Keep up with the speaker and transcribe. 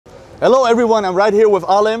Hello everyone, I'm right here with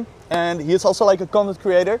Aliim, and he is also like a content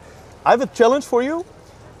creator. I have a challenge for you.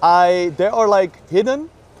 There are like hidden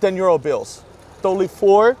 10 euro bills. Totally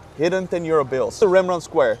 4 hidden 10 euro bills. The Rembrandt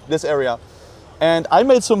Square, this area. And I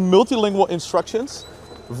made some multilingual instructions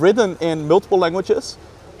written in multiple languages,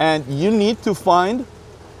 and you need to find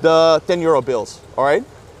the 10 euro bills, all right?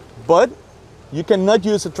 But you cannot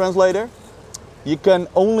use a translator. You can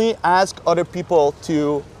only ask other people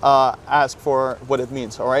to ask for what it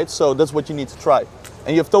means, all right? So that's what you need to try.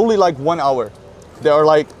 And you have totally like 1 hour. There are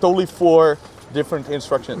like totally 4 different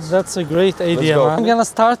instructions. That's a great idea, man. I'm gonna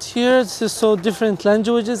start here. This is so different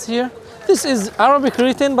languages here. This is Arabic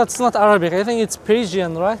written, but it's not Arabic. I think it's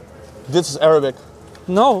Persian, right? This is Arabic.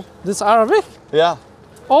 No, this is Arabic? Yeah.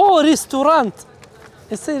 Oh, restaurant.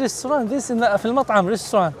 It's a restaurant. This in the في المطعم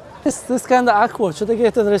restaurant. This kind of awkward. Should I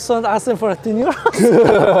get to the restaurant asking for a 10 euro?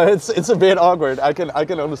 It's a bit awkward. I can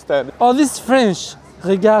understand. Oh, this is French.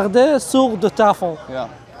 Regardez sur de tafel. Yeah.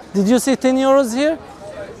 Did you see 10 euros here?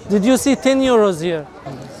 Did you see 10 euros here?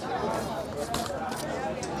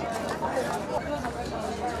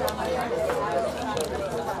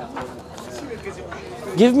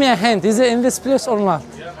 Give me a hint. Is it in this place or not?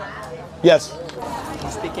 Yes.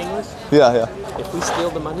 You speak English? Yeah. If we steal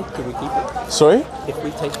the money, do we keep it? Sorry? If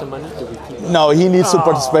we take the money, do we keep it? No, he needs to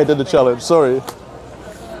participate in the challenge. Sorry.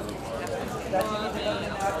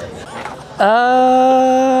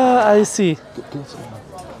 I see.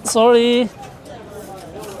 Sorry.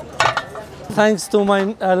 Thanks to my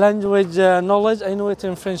language knowledge, I know it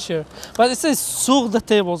in French here. But it says sur the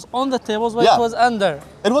tables, on the tables, but Yeah. it was under.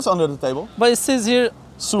 It was under the table. But it says here,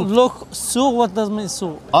 Sur. look, sur, what does mean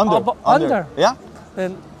sur? Under. Under. Yeah?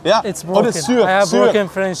 Then Yeah. it's Oh, broken. that's sur. I have Sur. broken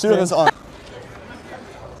French. Sur then. is on.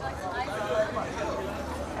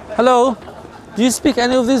 Hello, do you speak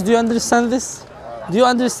any of this? Do you understand this? Do you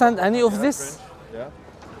understand any of this? Yeah.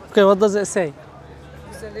 Okay, what does it say?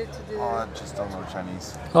 Oh, I just don't know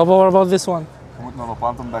Chinese. What about this one? Je moet naar de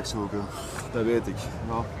plantenbak zoeken. Dat weet ik.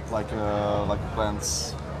 No? Like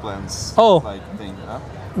plants. Oh. Like thing.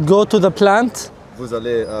 Huh? Go to the plant. Vous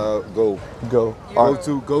allez go. Go.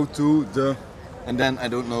 Go to the. And then I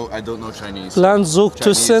don't know Chinese. Plant zoek Chinese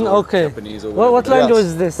tussen. or Okay. Japanese or What whatever. language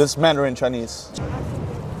is this? This is Mandarin Chinese.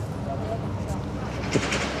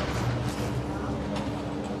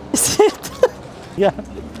 Is it? Yeah.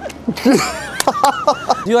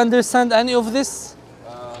 Do you understand any of this?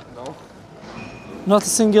 No. Not a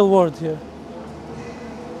single word here.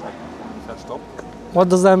 Stop. What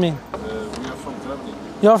does that mean? We are from Germany.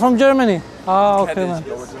 You're from Germany? Ah, okay, man.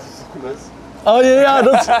 Oh yeah,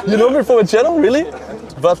 that's, you know me from a channel, really?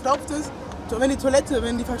 But Verstopft ist, wenn die Toilette,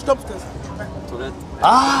 wenn die verstopft ist.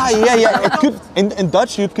 yeah. It could in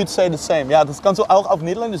Dutch you could say the same. Ja, das kannst du auch auf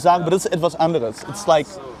Niederländisch sagen, but it's etwas anderes. It's like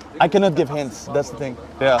I cannot give hints. That's the thing.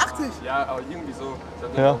 Ja. 80. Ja, aber irgendwie so.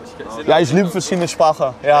 Ja, ich liebe verschiedene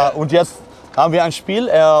Sprachen. Ja, und jetzt haben wir ein Spiel.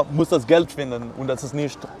 Er muss das Geld finden und das ist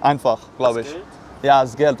nicht einfach, glaube ich. Ja,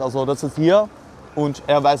 das Geld. Also das ist hier und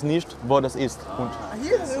er weiß nicht, wo das ist. Und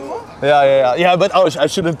Hier irgendwo? yeah. Yeah, but I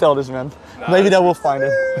shouldn't tell this man. Maybe they will find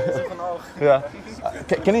it. Yeah.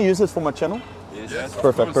 Can I use this for my channel? Yes.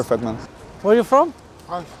 Perfect, man. Where are you from?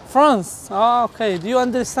 France. France. Ah, okay. Do you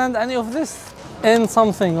understand any of this? In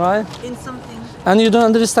something, right? In something. And you don't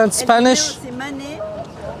understand Spanish? El dinero,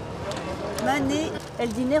 c'est money. El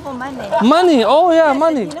dinero, money. Money. Oh yeah, Yes,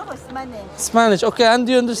 money. El dinero is money. Spanish. Okay. And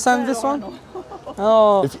do you understand this one?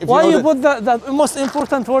 Oh. If you Why know you that- put the most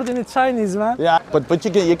important word in Chinese, man? Yeah, but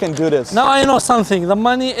you can do this. Now I know something. The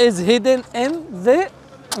money is hidden in the.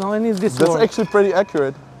 Now I need this That's word. actually pretty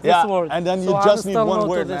accurate. Yeah, word. and then you So I just need understand one how to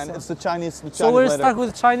word, this man. one. It's the Chinese So we're letter. stuck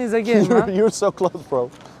with Chinese again, man. You're so close, bro.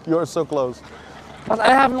 You're so close. But I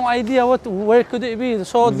have no idea where could it be.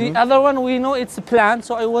 So the other one we know it's a plant,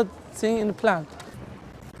 so I would sing in the plant.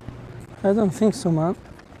 I don't think so, man.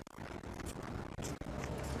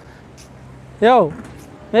 Yo,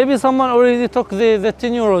 maybe someone already took the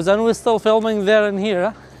 10 euros and we're still filming there and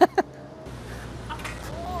here, huh?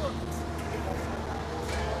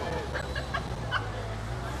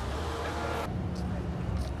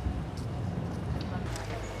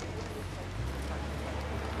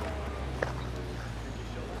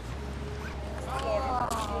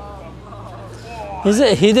 Is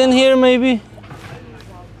it hidden here, maybe?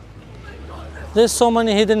 There's so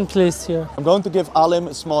many hidden places here. I'm going to give Aliim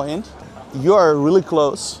a small hint. You are really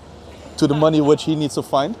close to the money which he needs to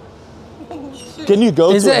find. Can you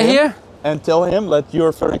go Is to it him here? and tell him that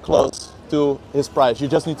you're very close to his price? You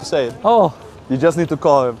just need to say it. Oh, You just need to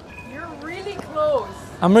call him. You're really close.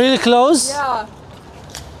 I'm really close. Yeah.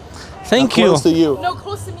 Thank you. Close to you. No,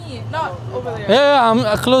 close to me. Not over there. Yeah,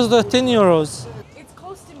 I'm close to 10 euros. It's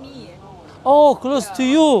close to me. Oh, close to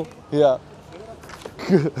you. Yeah.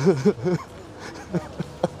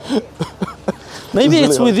 Maybe It's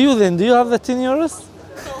it's really with you then. Do you have the 10 euros?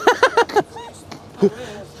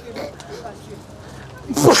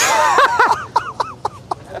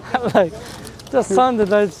 Like, just sounded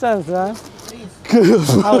like sense, man.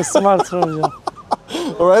 How smart from you.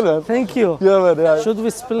 All right, man. Thank you. Yeah, man. Yeah. Should we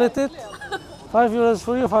split it? 5 euros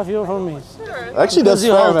for you, 5 euros for me. Actually, that's Because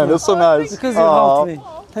you fair, helped man. me. That's so nice. Because you Aw. helped me.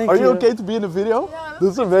 Thank Are you. you okay to be in the video?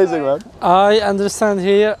 This is amazing, man. I understand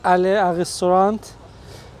here, aller à restaurant,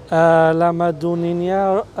 La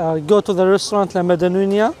Madoninia, go to the restaurant La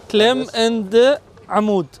Madoninia, Clem and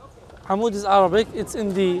Amoud. Amoud is Arabic, it's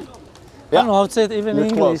in the, I don't know how to say it even in You're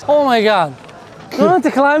English. close. Oh my God. You want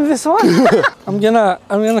to climb this one? I'm gonna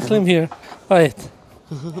climb here. Wait.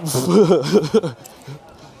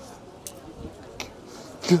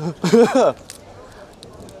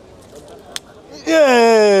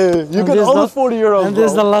 Yay! You got there's almost the- 40 euros, and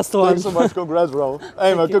there's bro. the last one. Thanks so much. Congrats, bro.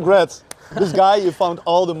 Hey, man, congrats. This guy, you found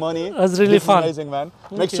all the money. That's really This is fun. amazing, man.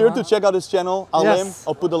 Make Thank you, sure man. to check out his channel, Aliim. Yes.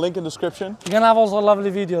 I'll put the link in the description. You're gonna have also a lovely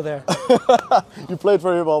video there. You played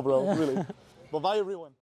very well, bro. Really. Bye-bye, everyone.